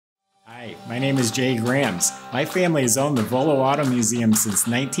My name is Jay Grams. My family has owned the Volo Auto Museum since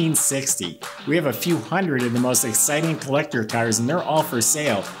 1960. We have a few hundred of the most exciting collector cars, and they're all for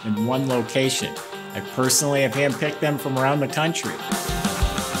sale in one location. I personally have handpicked them from around the country.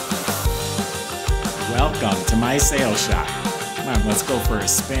 Welcome to my sales shop. Come on, let's go for a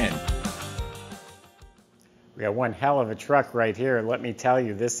spin. We got one hell of a truck right here. Let me tell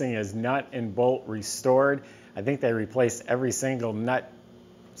you, this thing is nut and bolt restored. I think they replaced every single nut,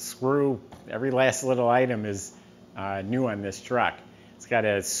 screw, every last little item is new on this truck. It's got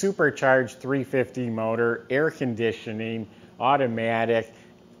a supercharged 350 motor, air conditioning, automatic.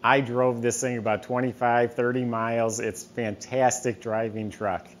 I drove this thing about 25-30 miles. It's a fantastic driving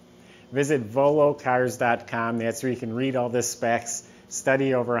truck. Visit volocars.com. That's where you can read all the specs,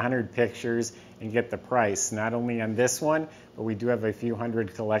 study over 100 pictures, and get the price. Not only on this one, but we do have a few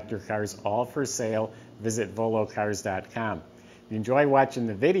hundred collector cars all for sale. Visit volocars.com. If you enjoy watching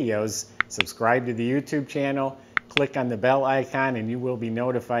the videos, subscribe to the YouTube channel, click on the bell icon, and you will be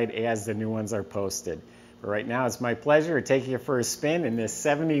notified as the new ones are posted. But right now, it's my pleasure to take you for a spin in this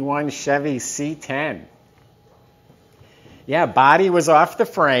 71 Chevy C10. Yeah, body was off the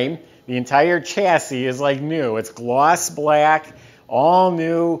frame. The entire chassis is like new. It's gloss black, all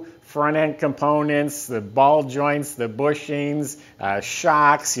new front end components, the ball joints, the bushings,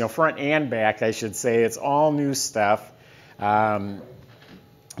 shocks, front and back, I should say. It's all new stuff.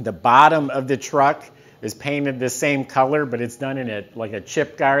 The bottom of the truck is painted the same color, but it's done in like a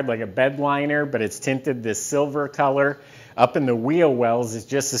chip guard, like a bed liner, but it's tinted this silver color. Up in the wheel wells, it's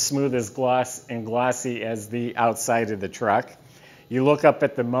just as smooth as glossy as the outside of the truck. You look up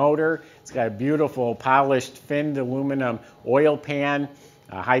at the motor, it's got a beautiful polished finned aluminum oil pan,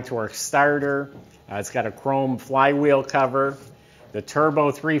 a high torque starter. It's got a chrome flywheel cover. The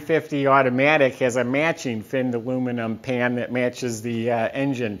Turbo 350 automatic has a matching finned aluminum pan that matches the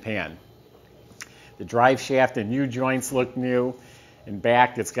engine pan. The drive shaft and U-joints look new. In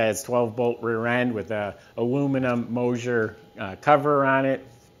back, it's got its 12-bolt rear end with a aluminum Mosier cover on it.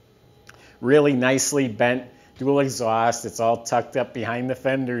 Really nicely bent dual exhaust. It's all tucked up behind the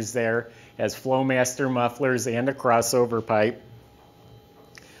fenders there. Has Flowmaster mufflers and a crossover pipe.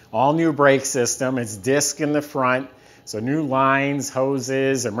 All new brake system. It's disc in the front. So new lines,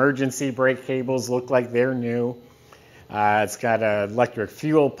 hoses, emergency brake cables look like they're new. It's got an electric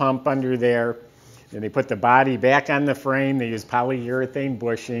fuel pump under there. Then they put the body back on the frame. They use polyurethane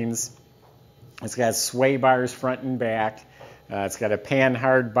bushings. It's got sway bars front and back. It's got a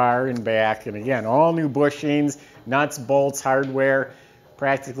pan-hard bar in back. And again, all new bushings, nuts, bolts, hardware.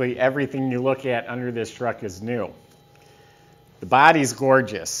 Practically everything you look at under this truck is new. The body's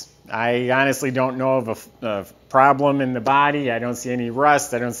gorgeous. I honestly don't know of a problem in the body. I don't see any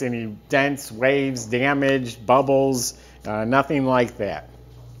rust. I don't see any dents, waves, damage, bubbles, nothing like that.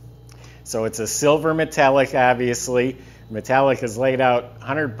 So it's a silver metallic, obviously. Metallic is laid out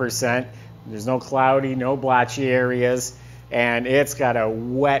 100%. There's no cloudy, no blotchy areas. And it's got a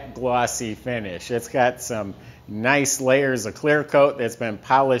wet, glossy finish. It's got some nice layers of clear coat that's been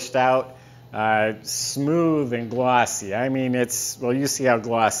polished out. Smooth and glossy. I mean, well, you see how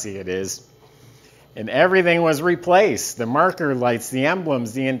glossy it is. And everything was replaced. The marker lights, the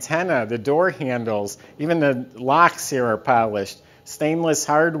emblems, the antenna, the door handles, even the locks here are polished. Stainless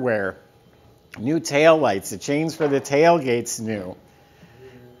hardware. New tail lights. The chains for the tailgate's new.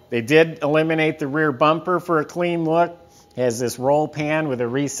 They did eliminate the rear bumper for a clean look. It has this roll pan with a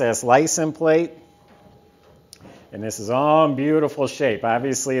recessed license plate. And this is all in beautiful shape.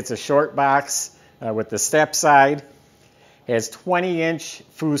 Obviously, it's a short box with the step side. It has 20-inch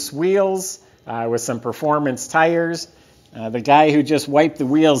Foose wheels with some performance tires. The guy who just wiped the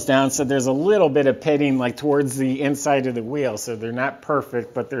wheels down said there's a little bit of pitting like towards the inside of the wheel, so they're not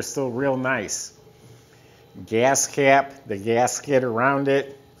perfect, but they're still real nice. Gas cap, the gasket around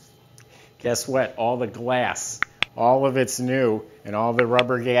it. Guess what? All the glass, all of it's new, and all the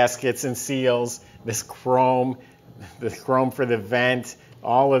rubber gaskets and seals, this chrome, the chrome for the vent,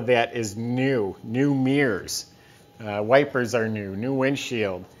 all of that is new. New mirrors. Wipers are new. New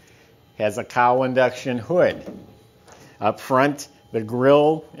windshield. Has a cowl induction hood. Up front, the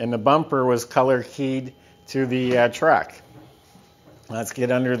grille and the bumper was color keyed to the truck. Let's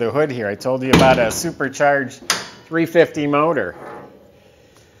get under the hood here. I told you about a supercharged 350 motor.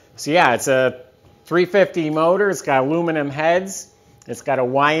 So yeah, it's a 350 motor. It's got aluminum heads. It's got a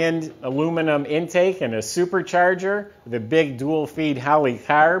wind aluminum intake and a supercharger with a big dual feed Holley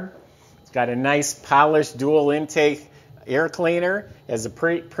carb. It's got a nice polished dual intake air cleaner. It has a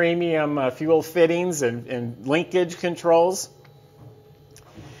premium fuel fittings and linkage controls.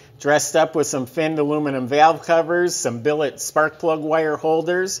 Dressed up with some finned aluminum valve covers, some billet spark plug wire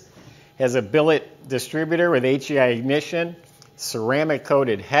holders. Has a billet distributor with HEI ignition, ceramic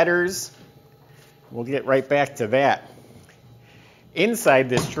coated headers. We'll get right back to that. Inside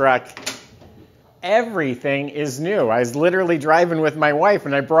this truck, everything is new. I was literally driving with my wife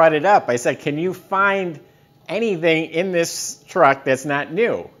and I brought it up. I said, can you find anything in this truck that's not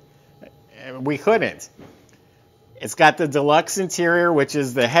new? We couldn't. It's got the deluxe interior, which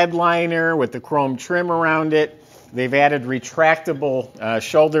is the headliner with the chrome trim around it. They've added retractable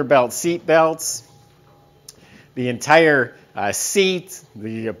shoulder belt seat belts. The entire seat,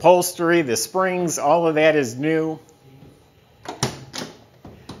 the upholstery, the springs, all of that is new.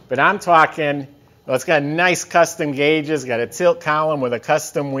 But I'm talking, well, it's got nice custom gauges, got a tilt column with a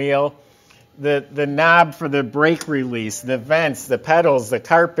custom wheel. The knob for the brake release, the vents, the pedals, the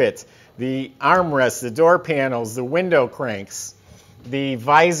carpet, the armrests, the door panels, the window cranks, the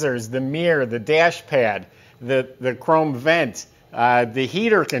visors, the mirror, the dash pad, the chrome vent, the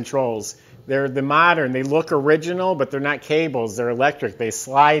heater controls. They're the modern. They look original, but they're not cables. They're electric. They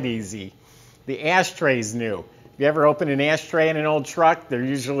slide easy. The ashtray's new. If you ever open an ashtray in an old truck, they're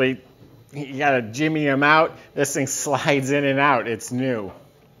usually, you got to jimmy them out. This thing slides in and out. It's new.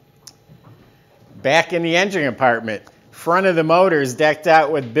 Back in the engine compartment, front of the motor is decked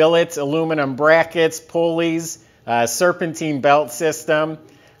out with billets, aluminum brackets, pulleys, serpentine belt system,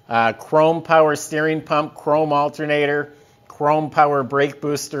 chrome power steering pump, chrome alternator, chrome power brake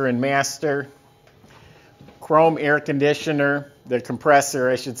booster and master, chrome air conditioner, the compressor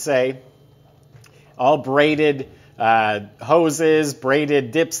I should say, all braided hoses,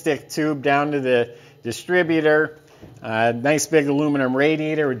 braided dipstick tube down to the distributor, nice big aluminum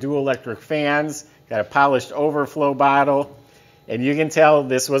radiator with dual electric fans, got a polished overflow bottle, and you can tell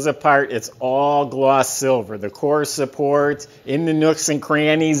this was a part, it's all gloss silver. The core support, in the nooks and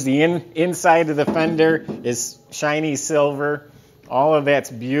crannies, the inside of the fender is shiny silver. All of that's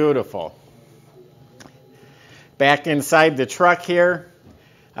beautiful. Back inside the truck here,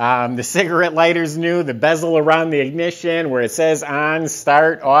 the cigarette lighter's new, the bezel around the ignition where it says on,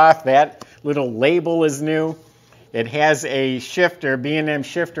 start, off, that little label is new. It has a shifter, B&M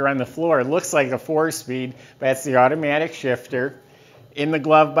shifter on the floor. It looks like a 4-speed, but that's the automatic shifter. In the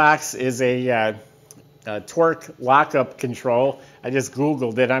glove box is a torque lockup control. I just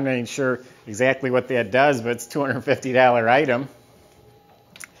Googled it. I'm not even sure exactly what that does, but it's a $250 item.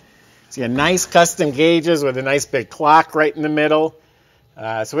 So you got nice custom gauges with a nice big clock right in the middle.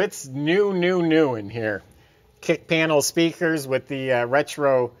 So it's new in here. Kick panel speakers with the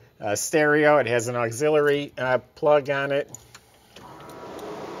retro stereo. It has an auxiliary plug on it.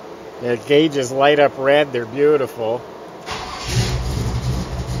 The gauges light up red. They're beautiful.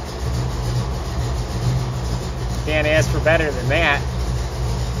 Can't ask for better than that.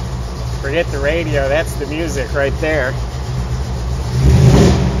 Forget the radio. That's the music right there.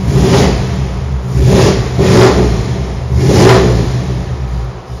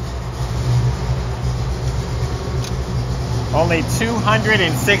 Only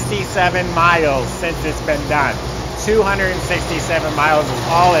 267 miles since it's been done. 267 miles is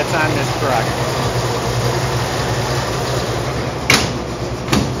all that's on this truck.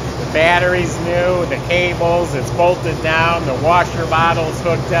 The battery's new, the cables, it's bolted down, the washer bottle's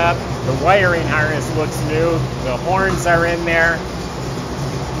hooked up, the wiring harness looks new, the horns are in there.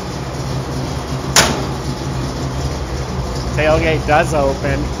 Tailgate does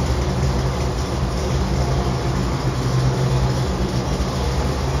open.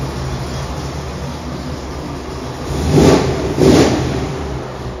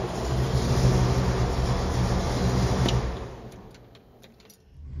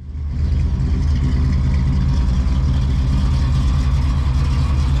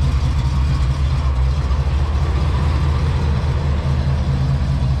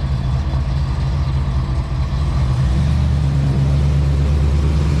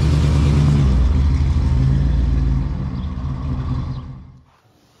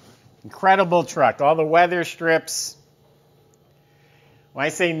 Incredible truck. All the weather strips. When I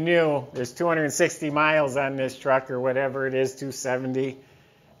say new, there's 260 miles on this truck or whatever it is, 270.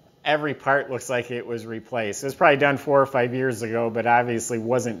 Every part looks like it was replaced. It was probably done 4 or 5 years ago, but obviously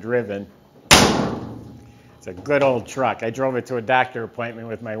wasn't driven. It's a good old truck. I drove it to a doctor appointment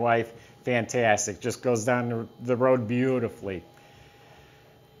with my wife. Fantastic. Just goes down the road beautifully.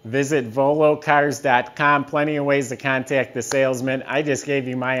 Visit volocars.com. Plenty of ways to contact the salesman. I just gave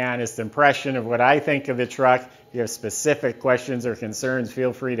you my honest impression of what I think of the truck. If you have specific questions or concerns,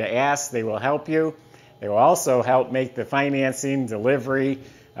 feel free to ask. They will help you. They will also help make the financing, delivery,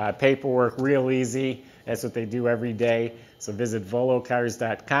 paperwork real easy. That's what they do every day. So visit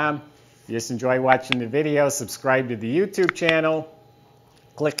volocars.com. If you just enjoy watching the video, subscribe to the YouTube channel.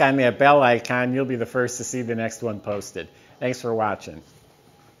 Click on that bell icon. You'll be the first to see the next one posted. Thanks for watching.